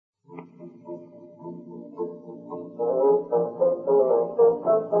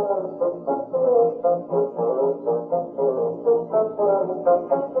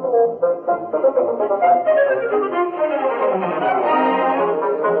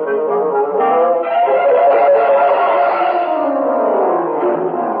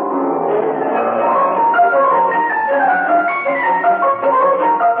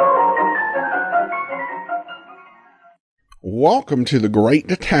welcome to the Great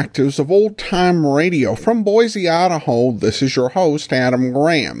Detectives of Old Time Radio. From Boise, Idaho, this is your host, Adam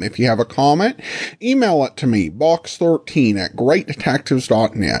Graham. If you have a comment, email it to me,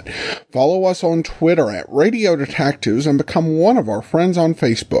 box13@greatdetectives.net. Follow us on Twitter at Radio Detectives and become one of our friends on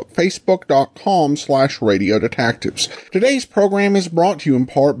Facebook, facebook.com/Radio Detectives. Today's program is brought to you in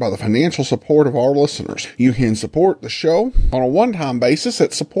part by the financial support of our listeners. You can support the show on a one-time basis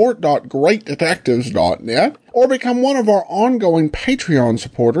at support.greatdetectives.net or become one of our ongoing Patreon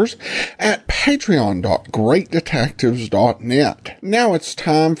supporters at patreon.greatdetectives.net. Now it's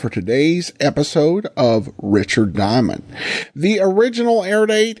time for today's episode of Richard Diamond. The original air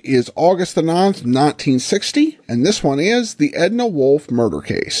date is August the 9th, 1960, and this one is the Edna Wolfe murder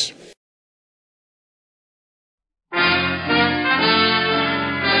case.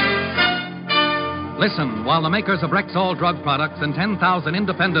 Listen while the makers of Rexall drug products and 10,000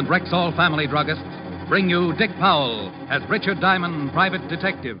 independent Rexall family druggists bring you Dick Powell as Richard Diamond, private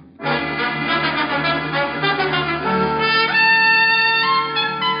detective.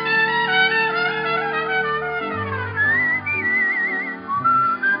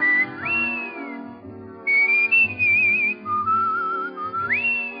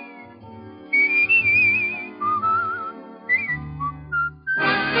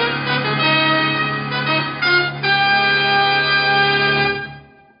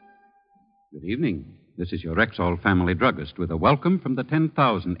 Good evening. This is your Rexall family druggist with a welcome from the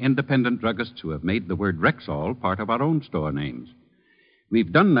 10,000 independent druggists who have made the word Rexall part of our own store names.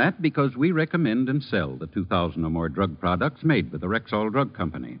 We've done that because we recommend and sell the 2,000 or more drug products made by the Rexall Drug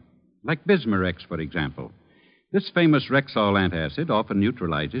Company. Like Bismarex, for example. This famous Rexall antacid often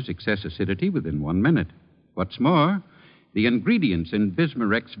neutralizes excess acidity within 1 minute. What's more, the ingredients in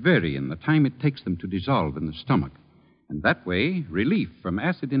Bismarex vary in the time it takes them to dissolve in the stomach. And that way, relief from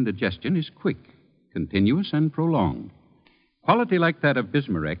acid indigestion is quick, continuous, and prolonged. Quality like that of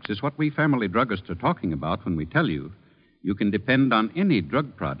Bismarex is what we family druggists are talking about when we tell you you can depend on any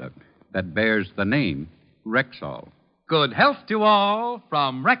drug product that bears the name Rexall. Good health to all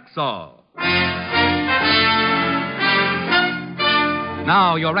from Rexall.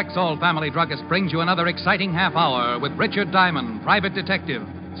 Now, your Rexall family druggist brings you another exciting half hour with Richard Diamond, private detective,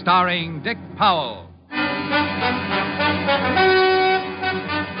 starring Dick Powell.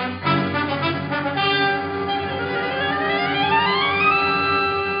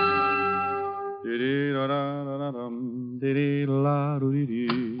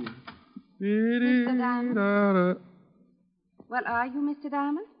 Mr. Diamond? Well, are you Mr.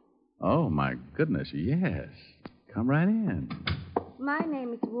 Diamond? Oh, my goodness, yes. Come right in. My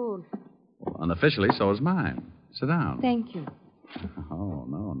name is Wolfe. Well, unofficially, so is mine. Sit down. Thank you. Oh,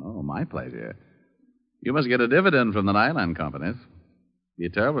 no, my pleasure. You must get a dividend from the nylon companies. Be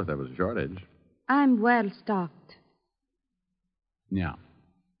terrible if there was a shortage. I'm well stocked. Yeah.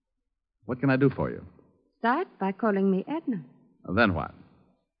 What can I do for you? Start by calling me Edna. Then what?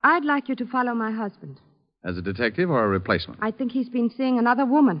 I'd like you to follow my husband. As a detective or a replacement? I think he's been seeing another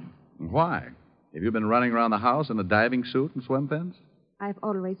woman. Why? Have you been running around the house in a diving suit and swim fins? I've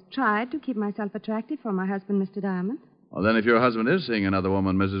always tried to keep myself attractive for my husband, Mr. Diamond. Well, then if your husband is seeing another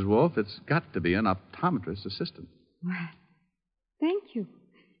woman, Mrs. Wolfe, it's got to be an optometrist assistant. Well, thank you.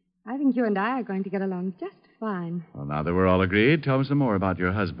 I think you and I are going to get along just fine. Well, now that we're all agreed, tell me some more about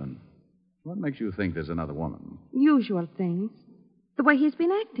your husband. What makes you think there's another woman? Usual things. The way he's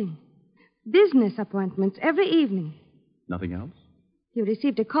been acting. Business appointments every evening. Nothing else? He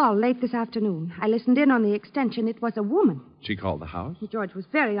received a call late this afternoon. I listened in on the extension. It was a woman. She called the house? George was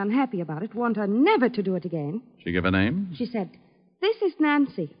very unhappy about it, warned her never to do it again. She give a name? She said, "This is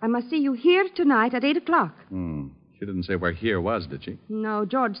Nancy. I must see you here tonight at 8 o'clock. She didn't say where here was, did she? No,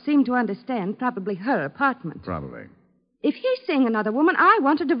 George seemed to understand. Probably her apartment. Probably. If he's seeing another woman, I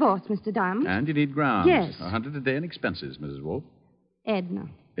want a divorce, Mr. Diamond. And you need grounds. Yes. 100 a day in expenses, Mrs. Wolfe. Edna.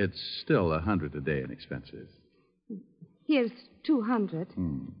 It's still 100 a day in expenses. Here's 200.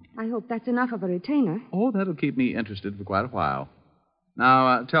 I hope that's enough of a retainer. Oh, that'll keep me interested for quite a while.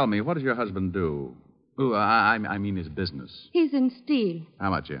 Now, tell me, what does your husband do? I mean his business. He's in steel.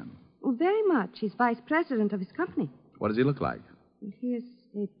 How much in? Oh, very much. He's vice president of his company. What does he look like? Here's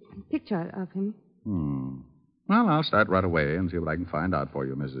a picture of him. Well, I'll start right away and see what I can find out for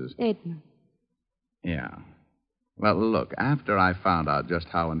you, Mrs. Edna. Yeah. Well, look, after I found out just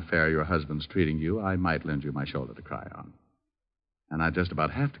how unfair your husband's treating you, I might lend you my shoulder to cry on. And I'd just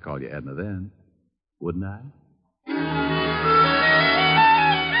about have to call you Edna then, wouldn't I?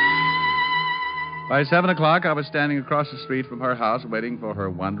 By 7 o'clock, I was standing across the street from her house waiting for her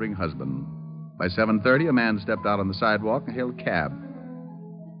wandering husband. By 7:30, a man stepped out on the sidewalk and hailed a cab.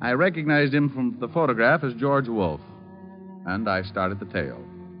 I recognized him from the photograph as George Wolfe. and I started the tail,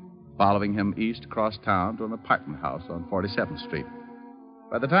 following him east across town to an apartment house on 47th Street.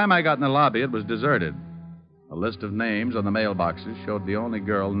 By the time I got in the lobby, it was deserted. A list of names on the mailboxes showed the only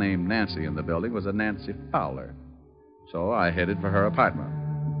girl named Nancy in the building was a Nancy Fowler. So I headed for her apartment.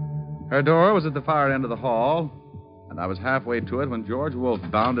 Her door was at the far end of the hall, and I was halfway to it when George Wolfe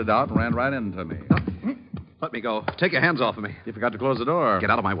bounded out and ran right into me. Let me go. Take your hands off of me. You forgot to close the door. Get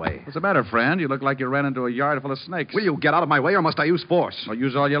out of my way. What's the matter, friend? You look like you ran into a yard full of snakes. Will you get out of my way, or must I use force? Well,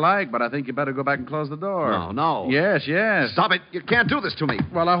 use all you like, but I think you better go back and close the door. No. Yes. Stop it. You can't do this to me.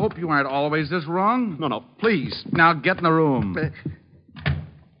 Well, I hope you aren't always this wrong. No, please. Now get in the room.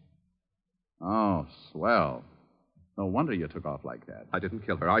 Oh, swell. No wonder you took off like that. I didn't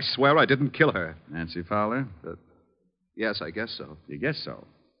kill her. I swear I didn't kill her. Nancy Fowler? Yes, I guess so. You guess so?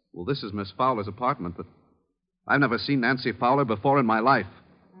 Well, this is Miss Fowler's apartment, but I've never seen Nancy Fowler before in my life.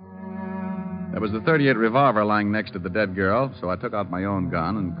 There was the .38 revolver lying next to the dead girl, so I took out my own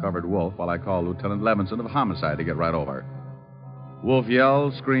gun and covered Wolfe while I called Lieutenant Levinson of Homicide to get right over. Wolfe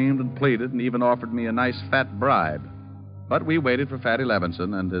yelled, screamed, and pleaded, and even offered me a nice fat bribe. But we waited for Fatty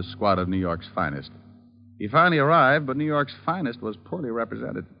Levinson and his squad of New York's finest. He finally arrived, but New York's finest was poorly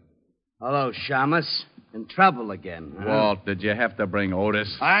represented. Hello, Shamus. In trouble again, huh? Walt, did you have to bring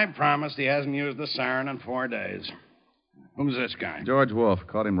Otis? I promised he hasn't used the siren in 4 days. Who's this guy? George Wolfe.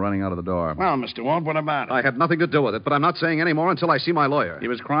 Caught him running out of the door. Well, Mr. Wolfe, what about it? I had nothing to do with it, but I'm not saying any more until I see my lawyer. He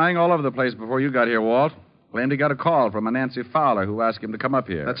was crying all over the place before you got here, Walt. Claimed he got a call from a Nancy Fowler who asked him to come up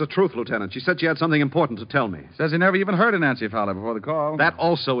here. That's the truth, Lieutenant. She said she had something important to tell me. Says he never even heard of Nancy Fowler before the call. That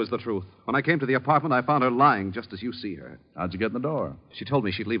also is the truth. When I came to the apartment, I found her lying just as you see her. How'd you get in the door? She told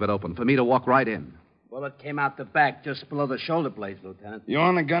me she'd leave it open for me to walk right in. Bullet came out the back just below the shoulder blades, Lieutenant. You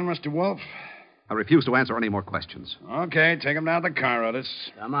on the gun, Mr. Wolfe? I refuse to answer any more questions. Okay, take him down to the car, Otis.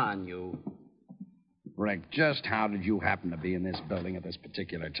 Come on, you. Rick, just how did you happen to be in this building at this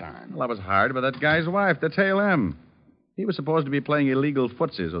particular time? Well, I was hired by that guy's wife to tail him. He was supposed to be playing illegal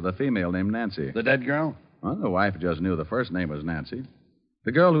footsies with a female named Nancy. The dead girl? Well, the wife just knew the first name was Nancy.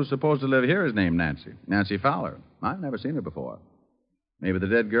 The girl who's supposed to live here is named Nancy. Nancy Fowler. I've never seen her before. Maybe the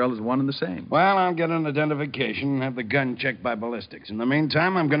dead girl is one and the same. Well, I'll get an identification and have the gun checked by ballistics. In the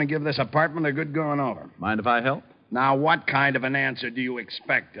meantime, I'm going to give this apartment a good going over. Mind if I help? Now, what kind of an answer do you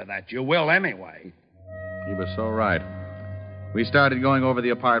expect to that? You will anyway. He was so right. We started going over the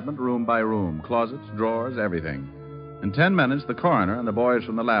apartment room by room, closets, drawers, everything. In 10 minutes, the coroner and the boys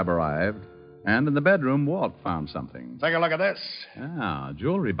from the lab arrived, and in the bedroom, Walt found something. Take a look at this. Ah, a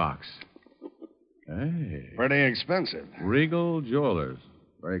jewelry box. Hey. Pretty expensive. Regal Jewelers.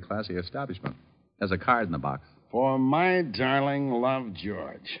 Very classy establishment. There's a card in the box. For my darling love,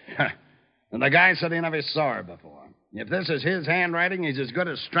 George. And the guy said he never saw her before. If this is his handwriting, he's as good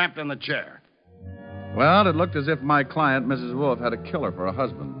as strapped in the chair. Well, it looked as if my client, Mrs. Wolfe, had a killer for a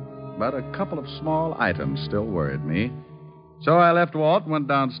husband. But a couple of small items still worried me. So I left Walt and went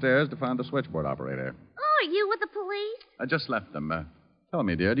downstairs to find the switchboard operator. Oh, are you with the police? I just left them. Tell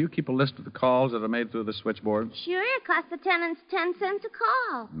me, dear, do you keep a list of the calls that are made through the switchboard? Sure, it costs the tenants 10 cents a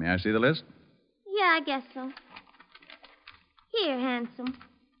call. May I see the list? Yeah, I guess so. Here, handsome.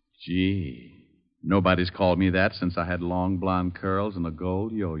 Gee, nobody's called me that since I had long blonde curls and a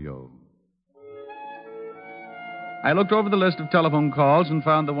gold yo-yo. I looked over the list of telephone calls and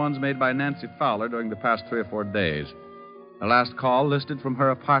found the ones made by Nancy Fowler during the past 3 or 4 days. The last call listed from her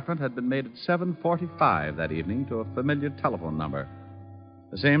apartment had been made at 7:45 that evening to a familiar telephone number.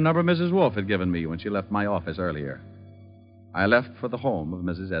 The same number Mrs. Wolfe had given me when she left my office earlier. I left for the home of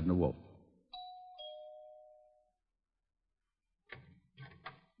Mrs. Edna Wolfe.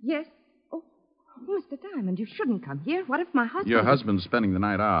 Yes? Oh, Mr. Diamond, you shouldn't come here. What if my husband... Your husband's spending the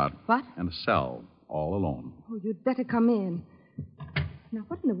night out. What? In a cell, all alone. Oh, you'd better come in. Now,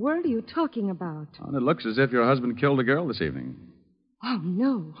 what in the world are you talking about? Well, it looks as if your husband killed a girl this evening. Oh,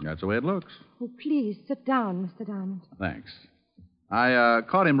 no. That's the way it looks. Oh, please, sit down, Mr. Diamond. Thanks. I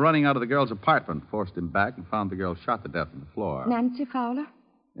caught him running out of the girl's apartment, forced him back, and found the girl shot to death on the floor. Nancy Fowler?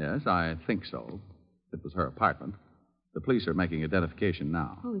 Yes, I think so. It was her apartment. The police are making identification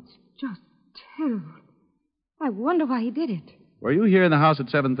now. Oh, it's just terrible. I wonder why he did it. Were you here in the house at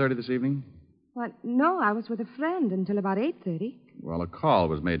 7:30 this evening? Well, no, I was with a friend until about 8:30. Well, a call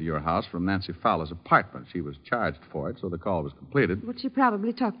was made to your house from Nancy Fowler's apartment. She was charged for it, so the call was completed. But she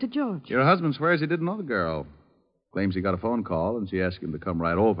probably talked to George. Your husband swears he didn't know the girl. Claims he got a phone call, and she asked him to come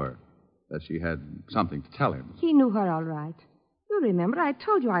right over. That she had something to tell him. He knew her all right. You remember, I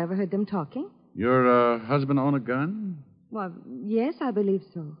told you I overheard them talking. Your husband own a gun? Well, yes, I believe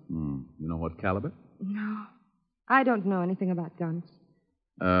so. You know what caliber? No. I don't know anything about guns.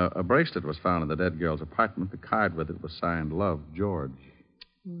 A bracelet was found in the dead girl's apartment. The card with it was signed Love, George.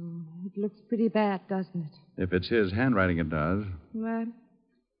 It looks pretty bad, doesn't it? If it's his handwriting, it does. Well,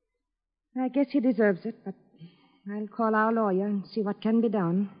 I guess he deserves it, but I'll call our lawyer and see what can be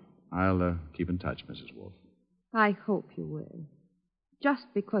done. I'll keep in touch, Mrs. Wolfe. I hope you will. Just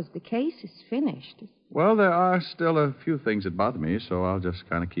because the case is finished. Well, there are still a few things that bother me, so I'll just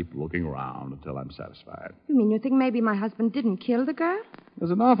kind of keep looking around until I'm satisfied. You mean you think maybe my husband didn't kill the girl?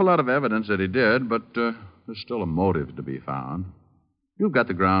 There's an awful lot of evidence that he did, but there's still a motive to be found. You've got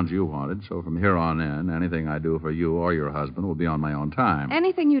the grounds you wanted, so from here on in, anything I do for you or your husband will be on my own time.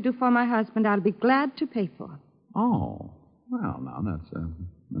 Anything you do for my husband, I'll be glad to pay for. Oh, well, now,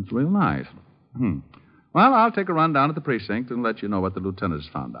 that's real nice. Well, I'll take a run down at the precinct and let you know what the lieutenant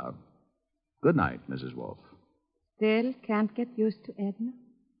has found out. Good night, Mrs. Wolfe. Still can't get used to Edna?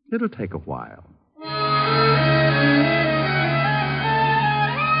 It'll take a while.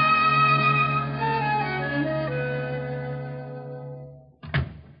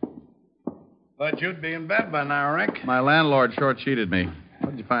 Thought you'd be in bed by now, Rick. My landlord short-sheeted me.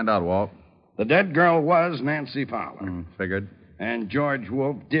 What did you find out, Walt? The dead girl was Nancy Fowler. Figured. And George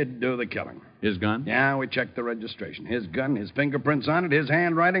Wolfe did do the killing. His gun? Yeah, we checked the registration. His gun, his fingerprints on it, his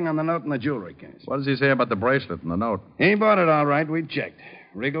handwriting on the note in the jewelry case. What does he say about the bracelet and the note? He bought it all right. We checked.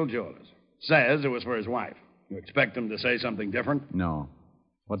 Regal Jewelers. Says it was for his wife. You expect him to say something different? No.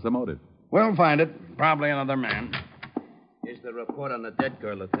 What's the motive? We'll find it. Probably another man. Here's the report on the dead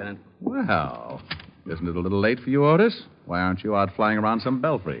girl, Lieutenant. Well, isn't it a little late for you, Otis? Why aren't you out flying around some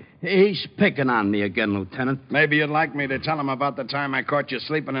belfry? He's picking on me again, Lieutenant. Maybe you'd like me to tell him about the time I caught you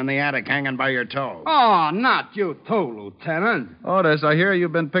sleeping in the attic hanging by your toe. Oh, not you too, Lieutenant. Otis, I hear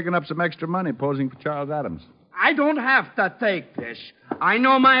you've been picking up some extra money posing for Charles Adams. I don't have to take this. I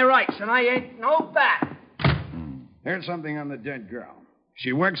know my rights, and I ain't no bat. Here's something on the dead girl.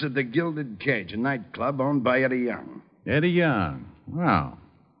 She works at the Gilded Cage, a nightclub owned by Eddie Young. Eddie Young. Wow.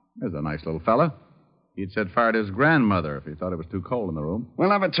 There's a nice little fella. He'd set fire to his grandmother if he thought it was too cold in the room.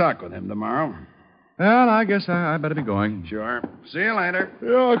 We'll have a talk with him tomorrow. Well, I guess I better be going. Sure. See you later.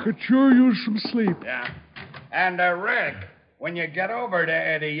 Yeah, I could sure use some sleep. Yeah. And, Rick, when you get over to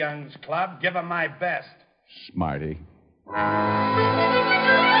Eddie Young's club, give him my best. Smarty.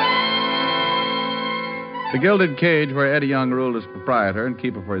 The Gilded Cage, where Eddie Young ruled as proprietor and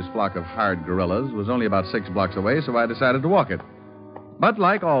keeper for his flock of hired gorillas, was only about 6 blocks away, so I decided to walk it. But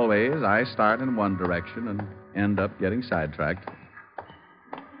like always, I start in one direction and end up getting sidetracked.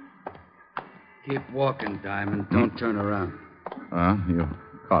 Keep walking, Diamond. Don't turn around. You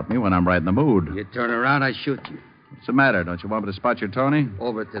caught me when I'm right in the mood. You turn around, I shoot you. What's the matter? Don't you want me to spot your Tony?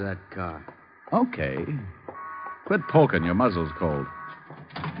 Over to that car. Okay. Quit poking. Your muzzle's cold.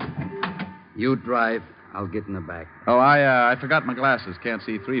 You drive. I'll get in the back. Oh, I forgot my glasses. Can't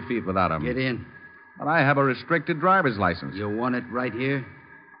see 3 feet without them. Get in. But I have a restricted driver's license. You want it right here?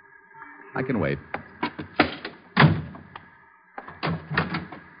 I can wait.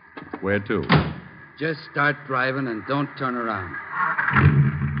 Where to? Just start driving and don't turn around.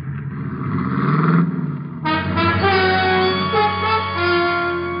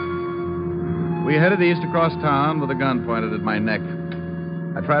 We headed east across town with a gun pointed at my neck.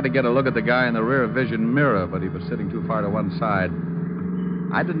 I tried to get a look at the guy in the rear vision mirror, but he was sitting too far to one side.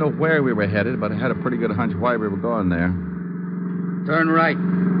 I didn't know where we were headed, but I had a pretty good hunch why we were going there. Turn right.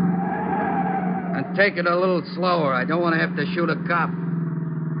 And take it a little slower. I don't want to have to shoot a cop.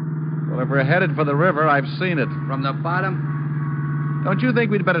 Well, if we're headed for the river, I've seen it. From the bottom? Don't you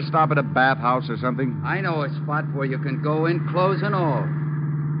think we'd better stop at a bathhouse or something? I know a spot where you can go in, clothes and all.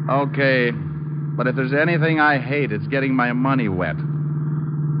 Okay. But if there's anything I hate, it's getting my money wet.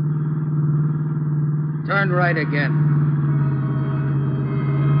 Turn right again.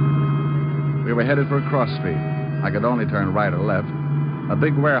 We were headed for a cross street. I could only turn right or left. A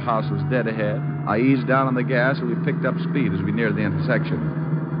big warehouse was dead ahead. I eased down on the gas, and we picked up speed as we neared the intersection.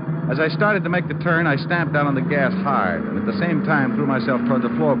 As I started to make the turn, I stamped down on the gas hard, and at the same time threw myself toward the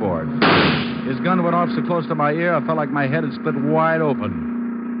floorboard. His gun went off so close to my ear, I felt like my head had split wide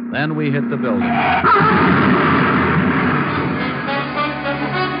open. Then we hit the building.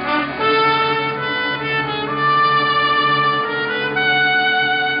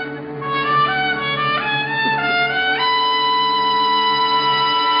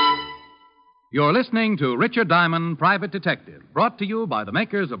 You're listening to Richard Diamond, Private Detective, brought to you by the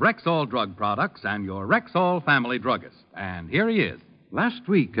makers of Rexall Drug Products and your Rexall family druggist. And here he is. Last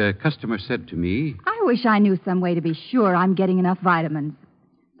week, a customer said to me, I wish I knew some way to be sure I'm getting enough vitamins.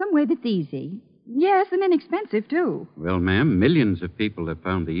 Some way that's easy. Yes, and inexpensive, too. well, ma'am, millions of people have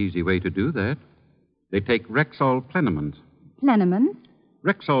found the easy way to do that. They take Rexall Plenamins. Plenamins?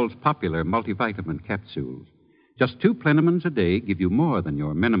 Rexall's popular multivitamin capsules. Just 2 Plenamins a day give you more than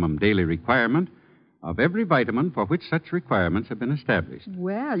your minimum daily requirement of every vitamin for which such requirements have been established.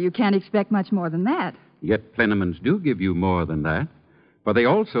 Well, you can't expect much more than that. Yet Plenamins do give you more than that, for they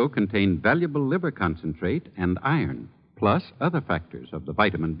also contain valuable liver concentrate and iron, plus other factors of the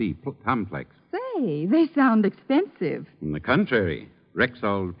vitamin B complex. Say, they sound expensive. On the contrary,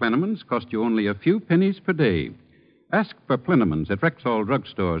 Rexall Plenamins cost you only a few pennies per day. Ask for Plenamins at Rexall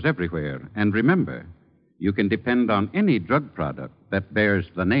drugstores everywhere, and remember, you can depend on any drug product that bears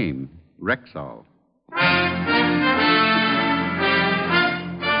the name Rexall.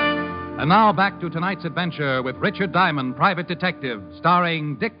 And now back to tonight's adventure with Richard Diamond, Private Detective,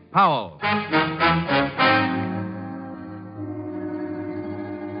 starring Dick Powell.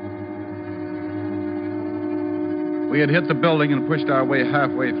 We had hit the building and pushed our way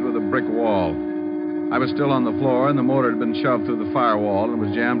halfway through the brick wall. I was still on the floor, and the motor had been shoved through the firewall and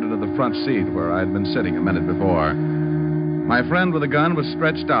was jammed into the front seat where I had been sitting a minute before. My friend with the gun was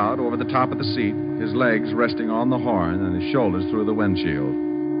stretched out over the top of the seat, his legs resting on the horn and his shoulders through the windshield.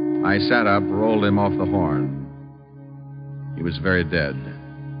 I sat up, rolled him off the horn. He was very dead.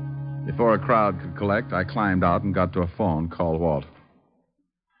 Before a crowd could collect, I climbed out and got to a phone, called Walt.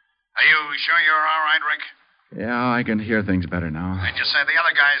 Are you sure you're all right, Rick? Yeah, I can hear things better now. They just say the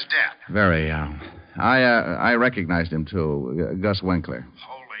other guy's dead. Very, I recognized him, too. Gus Winkler.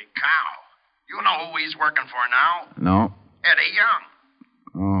 Holy cow. You know who he's working for now? No. Eddie Young.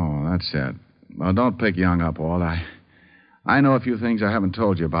 Oh, that's it. Well, don't pick Young up, Walt. I know a few things I haven't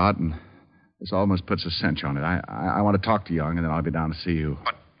told you about, and this almost puts a cinch on it. I want to talk to Young, and then I'll be down to see you.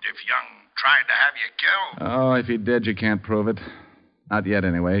 But if Young tried to have you killed... Oh, if he did, you can't prove it. Not yet,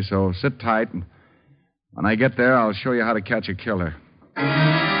 anyway, so sit tight, and when I get there, I'll show you how to catch a killer.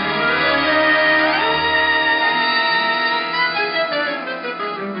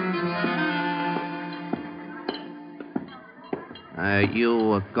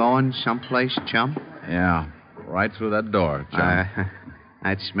 You going someplace, chum? Yeah, right through that door, chum.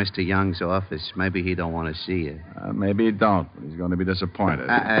 That's Mr. Young's office. Maybe he don't want to see you. Maybe he don't. He's going to be disappointed.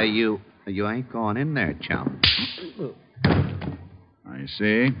 You ain't going in there, chum. You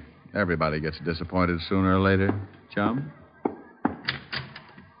see? Everybody gets disappointed sooner or later, chum.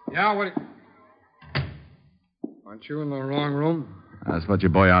 Yeah, what... Aren't you in the wrong room? That's what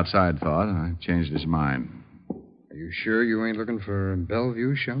your boy outside thought. I changed his mind. Are you sure you ain't looking for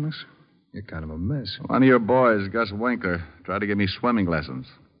Bellevue, Shamus? You're kind of a mess. One of your boys, Gus Winkler, tried to give me swimming lessons.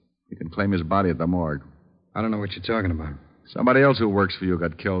 He can claim his body at the morgue. I don't know what you're talking about. Somebody else who works for you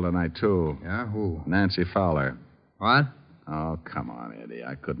got killed tonight, too. Yeah, who? Nancy Fowler. What? Oh, come on, Eddie.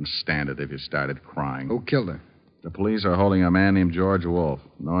 I couldn't stand it if you started crying. Who killed her? The police are holding a man named George Wolfe.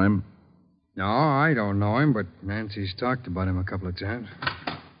 Know him? No, I don't know him, but Nancy's talked about him a couple of times.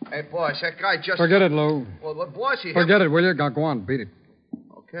 Hey, boss, that guy just... Forget it, Lou. Well, look, boss, he... Forget it, will you? Go on, beat it.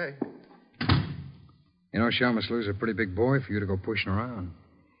 Okay. You know, Shamus Lou's a pretty big boy for you to go pushing around.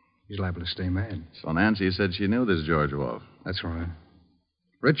 He's liable to stay mad. So Nancy said she knew this George Wolfe. That's right.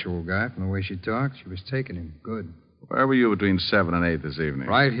 Ritual guy, from the way she talked, she was taking him good. Where were you between 7 and 8 this evening?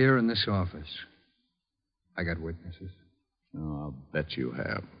 Right here in this office. I got witnesses. Oh, I'll bet you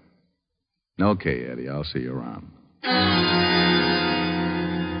have. Okay, Eddie, I'll see you around.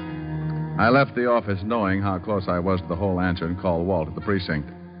 I left the office knowing how close I was to the whole answer and called Walt at the precinct.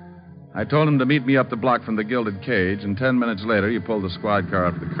 I told him to meet me up the block from the Gilded Cage, and 10 minutes later, he pulled the squad car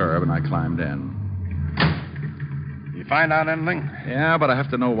up the curb, and I climbed in. You find out anything? Yeah, but I have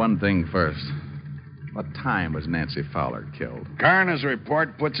to know one thing first. What time was Nancy Fowler killed? Coroner's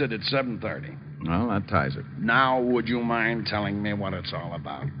report puts it at 7:30. Well, that ties it. Now, would you mind telling me what it's all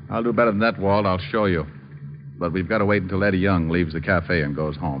about? I'll do better than that, Walt. I'll show you. But we've got to wait until Eddie Young leaves the cafe and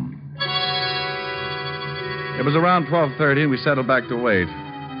goes home. It was around 12:30, and we settled back to wait.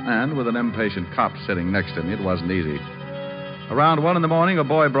 And with an impatient cop sitting next to me, it wasn't easy. Around 1 in the morning, a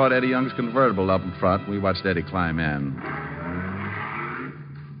boy brought Eddie Young's convertible up in front. We watched Eddie climb in.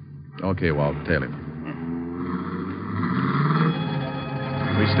 Okay, Walt, tail him.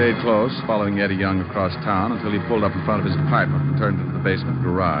 We stayed close, following Eddie Young across town until he pulled up in front of his apartment and turned into the basement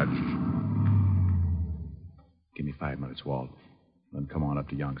garage. Give me 5 minutes, Walt. Then come on up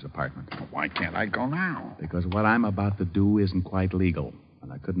to Young's apartment. Why can't I go now? Because what I'm about to do isn't quite legal,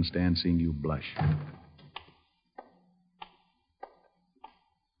 and I couldn't stand seeing you blush.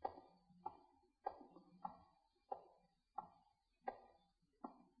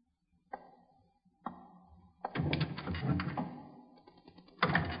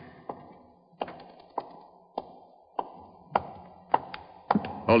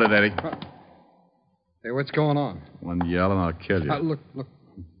 Hold it, Eddie. Hey, what's going on? One yell and I'll kill you. Look,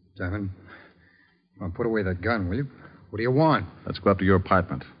 Diamond, well, put away that gun, will you? What do you want? Let's go up to your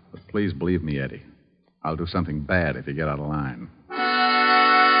apartment. But please believe me, Eddie. I'll do something bad if you get out of line.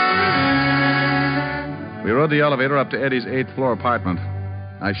 We rode the elevator up to Eddie's 8th floor apartment.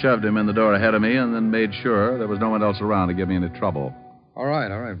 I shoved him in the door ahead of me and then made sure there was no one else around to give me any trouble. All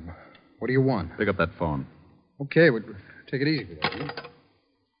right. What do you want? Pick up that phone. Okay, but take it easy with that, will you?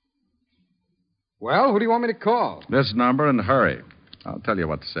 Well, who do you want me to call? This number and hurry. I'll tell you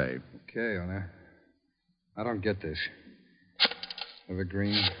what to say. Okay, I don't get this.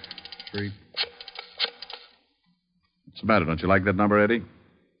 Evergreen Street. What's the matter? Don't you like that number, Eddie?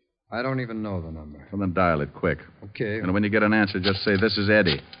 I don't even know the number. Well, then dial it quick. Okay. And when you get an answer, just say, "This is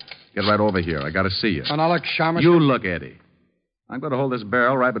Eddie. Get right over here. I got to see you." And I'll look Shamus. You look, Eddie. I'm going to hold this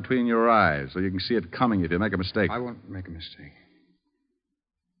barrel right between your eyes so you can see it coming if you make a mistake. I won't make a mistake.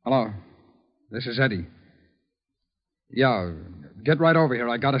 Hello. This is Eddie. Yeah, get right over here.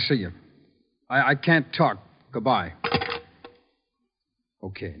 I got to see you. I can't talk. Goodbye.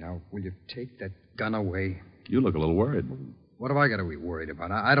 Okay, now, will you take that gun away? You look a little worried. What have I got to be worried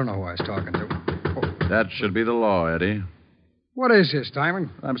about? I don't know who I was talking to. Oh. That should be the law, Eddie. What is this, Diamond?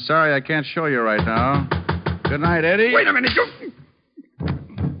 I'm sorry I can't show you right now. Good night, Eddie. Wait a minute.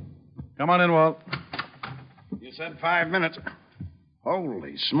 Come on in, Walt. You said 5 minutes.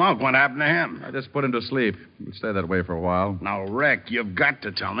 Holy smoke, what happened to him? I just put him to sleep. He'll stay that way for a while. Now, Rick, you've got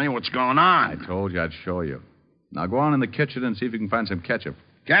to tell me what's going on. I told you I'd show you. Now go on in the kitchen and see if you can find some ketchup.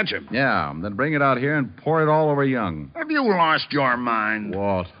 Ketchup? Yeah, then bring it out here and pour it all over Young. Have you lost your mind?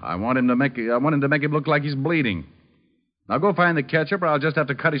 Walt, I want him to make him look like he's bleeding. Now go find the ketchup or I'll just have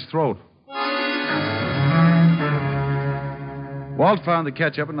to cut his throat. Walt found the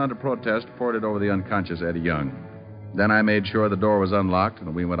ketchup and under protest poured it over the unconscious Eddie Young. Then I made sure the door was unlocked,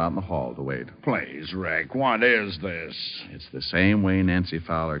 and we went out in the hall to wait. Please, Rick, what is this? It's the same way Nancy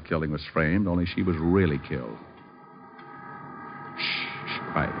Fowler killing was framed, only she was really killed. Shh,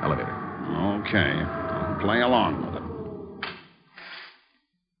 quiet, elevator. Okay, I'll play along with it.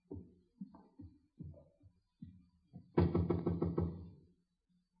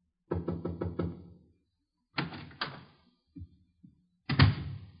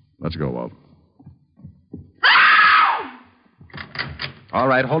 Let's go, Walt. All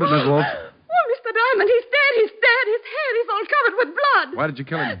right, hold it, Miss Wolfe. Oh, Mr. Diamond, he's dead. His hair is all covered with blood. Why did you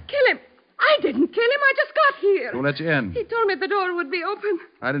kill him? Kill him? I didn't kill him. I just got here. Who let you in? He told me the door would be open.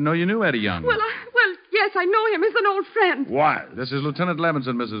 I didn't know you knew Eddie Young. Well, yes, I know him. He's an old friend. What? This is Lieutenant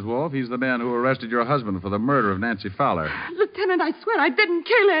Levinson, Mrs. Wolfe. He's the man who arrested your husband for the murder of Nancy Fowler. Lieutenant, I swear I didn't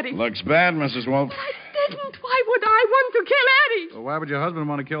kill Eddie. Looks bad, Mrs. Wolfe. I didn't. Why would I want to kill Eddie? Well, why would your husband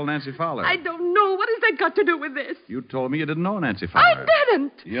want to kill Nancy Fowler? I don't know. What has that got to do with this? You told me you didn't know Nancy Fowler. I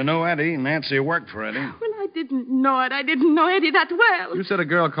didn't. You know Eddie. Nancy worked for Eddie. Well, I didn't know it. I didn't know Eddie that well. You said a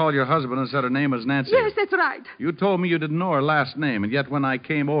girl called your husband and said her name was Nancy. Yes, that's right. You told me you didn't know her last name, and yet when I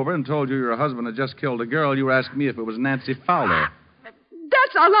came over and told you your husband had just killed a girl, you asked me if it was Nancy Fowler.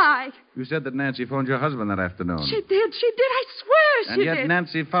 That's a lie. You said that Nancy phoned your husband that afternoon. She did. I swear she did. And yet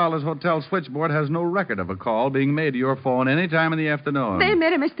Nancy Fowler's hotel switchboard has no record of a call being made to your phone any time in the afternoon. They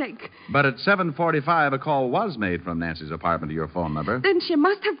made a mistake. But at 7:45, a call was made from Nancy's apartment to your phone number. Then she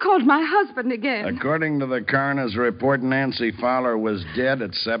must have called my husband again. According to the coroner's report, Nancy Fowler was dead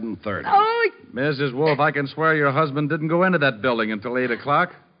at 7:30. Oh, Mrs. Wolfe, I can swear your husband didn't go into that building until 8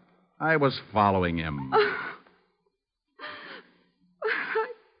 o'clock. I was following him.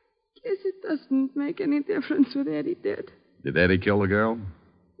 I guess it doesn't make any difference what Eddie did. Did Eddie kill the girl?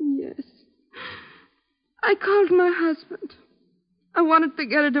 Yes. I called my husband. I wanted to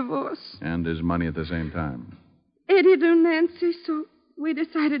get a divorce. And his money at the same time. Eddie knew Nancy, so we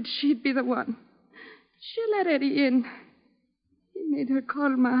decided she'd be the one. She let Eddie in. He made her call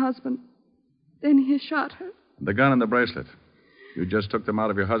my husband. Then he shot her. The gun and the bracelet. You just took them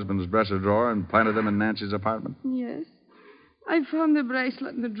out of your husband's dresser drawer and planted them in Nancy's apartment? Yes. I found the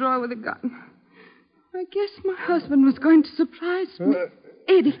bracelet in the drawer with the gun. I guess my husband was going to surprise me.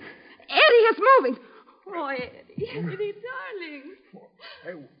 Eddie is moving. Oh, Eddie, darling.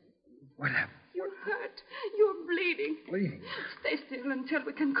 Hey, what happened? You're hurt. You're bleeding. Bleeding? Stay still until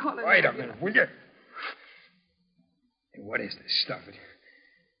we can call it. Wait a minute, will you? Hey, what is this stuff?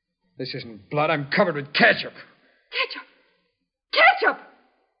 This isn't blood. I'm covered with ketchup. Ketchup?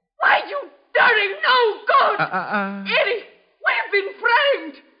 Why, you dirty no good! Eddie, we've been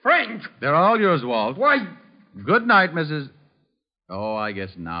framed. Framed? They're all yours, Walt. Why? Good night, Mrs. Oh, I guess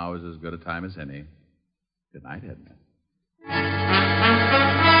now is as good a time as any. Good night, Edna.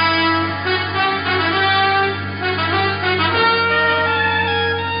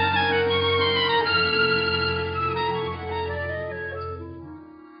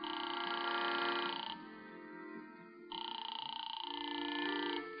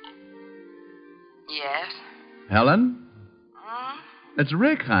 Yes? Helen? Hmm? It's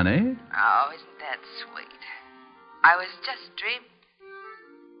Rick, honey. Oh, isn't that sweet? I was just dreaming.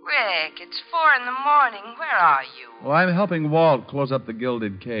 Rick, it's 4 a.m. Where are you? Well, I'm helping Walt close up the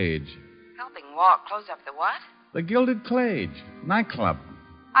Gilded Cage. Helping Walt close up the what? The Gilded Cage. Nightclub.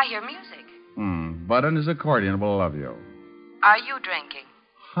 I hear music. Bud and his accordion will love you. Are you drinking?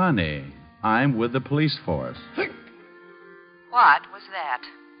 Honey, I'm with the police force. What was that?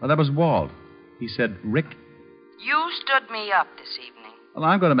 Well, that was Walt. He said, Rick. You stood me up this evening. Well,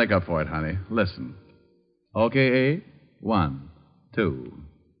 I'm going to make up for it, honey. Listen. Okay, Abe? 1, 2.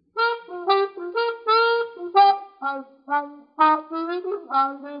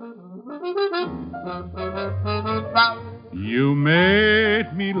 You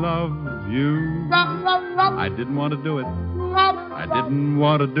made me love you. I didn't want to do it. I didn't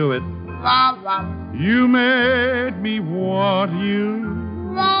want to do it. You made me want you.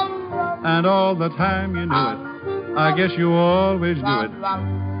 And all the time you knew it. I guess you always knew it.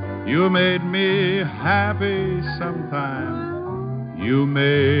 You made me happy sometime. You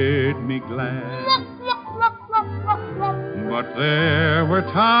made me glad. But there were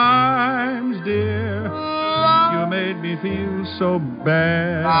times, dear, you made me feel so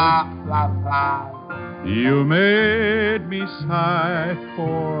bad. You made me sigh,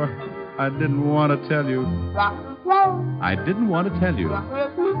 for I didn't want to tell you. I didn't want to tell you.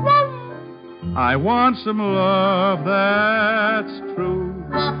 I want some love that's true.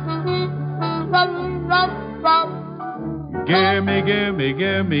 Gimme, gimme,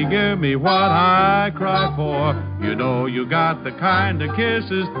 gimme, gimme what I cry for. You know you got the kind of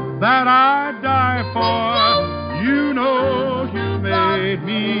kisses that I'd die for. You know you made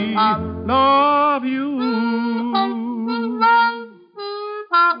me love you.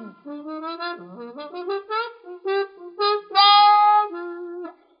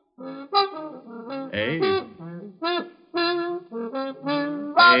 Abe?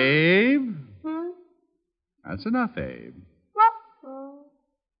 Abe? That's enough, Abe.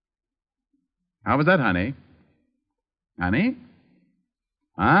 How was that, honey? Honey?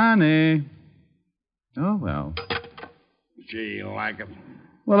 Honey? Oh, well. She like it?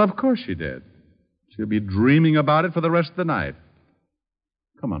 Well, of course she did. She'll be dreaming about it for the rest of the night.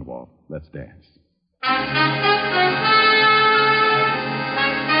 Come on, Walt. Let's dance.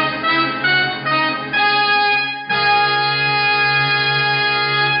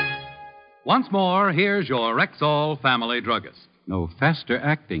 Once more, here's your Rexall family druggist. No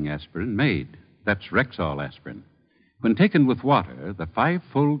faster-acting aspirin made. That's Rexall aspirin. When taken with water, the 5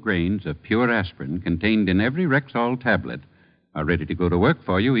 full grains of pure aspirin contained in every Rexall tablet are ready to go to work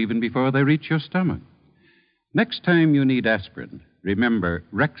for you even before they reach your stomach. Next time you need aspirin, remember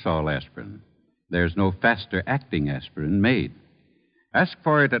Rexall aspirin. There's no faster-acting aspirin made. Ask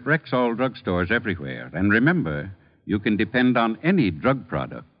for it at Rexall drugstores everywhere. And remember, you can depend on any drug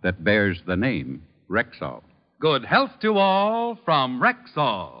product that bears the name Rexall. Good health to all from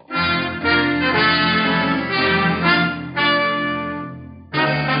Rexall.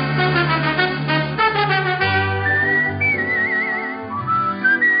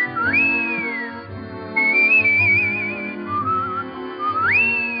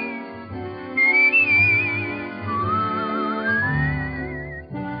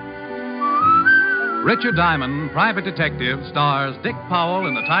 Richard Diamond, Private Detective, stars Dick Powell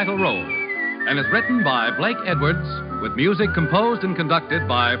in the title role and is written by Blake Edwards with music composed and conducted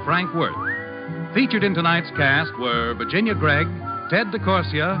by Frank Worth. Featured in tonight's cast were Virginia Gregg, Ted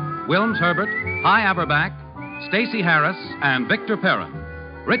DeCorsia, Wilms Herbert, Hy Averback, Stacey Harris, and Victor Perrin.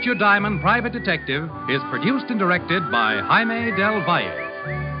 Richard Diamond, Private Detective is produced and directed by Jaime Del Valle.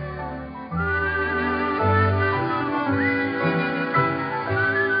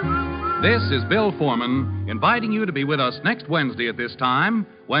 This is Bill Foreman inviting you to be with us next Wednesday at this time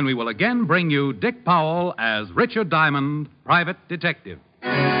when we will again bring you Dick Powell as Richard Diamond, Private Detective.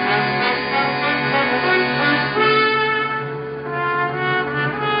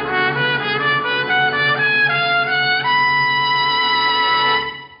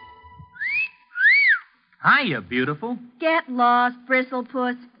 Hiya, beautiful. Get lost,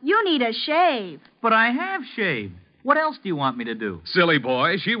 Bristlepuss. You need a shave. But I have shaved. What else do you want me to do? Silly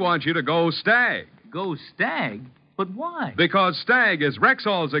boy, she wants you to go Stag. Go Stag? But why? Because Stag is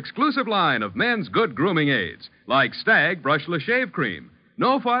Rexall's exclusive line of men's good grooming aids, like Stag Brushless Shave Cream.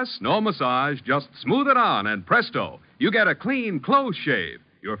 No fuss, no massage, just smooth it on, and presto, you get a clean, close shave.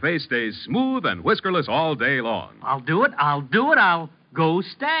 Your face stays smooth and whiskerless all day long. I'll do it. I'll go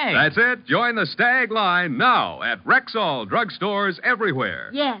Stag. That's it. Join the Stag line now at Rexall drugstores everywhere.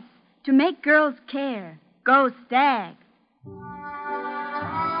 Yes, to make girls care. Go Stag.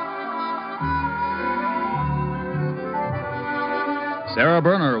 Sarah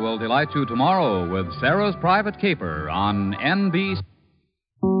Berner will delight you tomorrow with Sarah's Private Caper on NBC.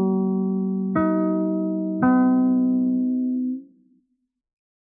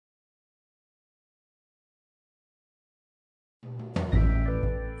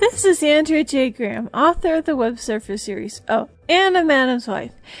 This is Andrea J. Graham, author of the Web Surfer series. Oh, and a Madam's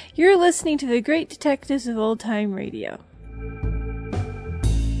Wife. You're listening to the Great Detectives of Old Time Radio.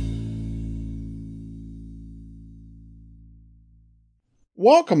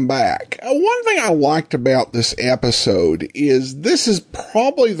 Welcome back. One thing I liked about this episode is this is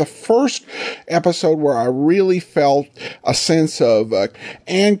probably the first episode where I really felt a sense of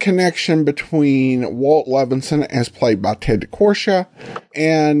and connection between Walt Levinson, as played by Ted DeCorsia,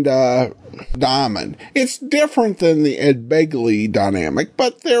 and Diamond. It's different than the Ed Begley dynamic,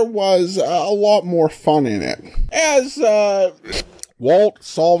 but there was a lot more fun in it. As Walt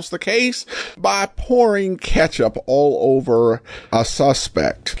solves the case by pouring ketchup all over a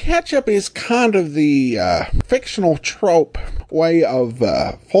suspect. Ketchup is kind of the fictional trope way of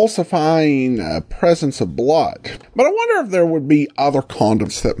falsifying presence of blood. But I wonder if there would be other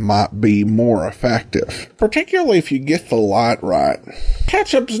condiments that might be more effective, particularly if you get the light right.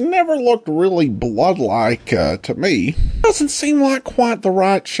 Ketchup's never looked really blood-like to me. Doesn't seem like quite the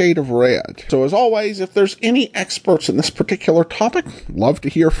right shade of red. So as always, if there's any experts in this particular topic, love to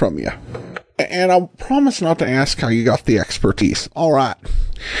hear from you. And I'll promise not to ask how you got the expertise. All right.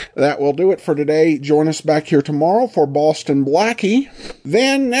 That will do it for today. Join us back here tomorrow for Boston Blackie.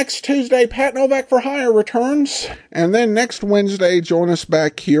 Then next Tuesday, Pat Novak for Hire returns. And then next Wednesday, join us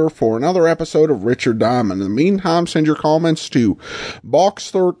back here for another episode of Richard Diamond. In the meantime, send your comments to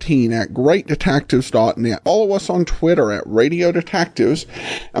box13@greatdetectives.net. Follow us on Twitter at Radio Detectives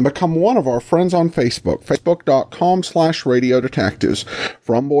and become one of our friends on Facebook, facebook.com/Radio Detectives.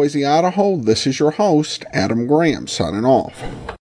 From Boise, Idaho, this is your host, Adam Graham, signing off.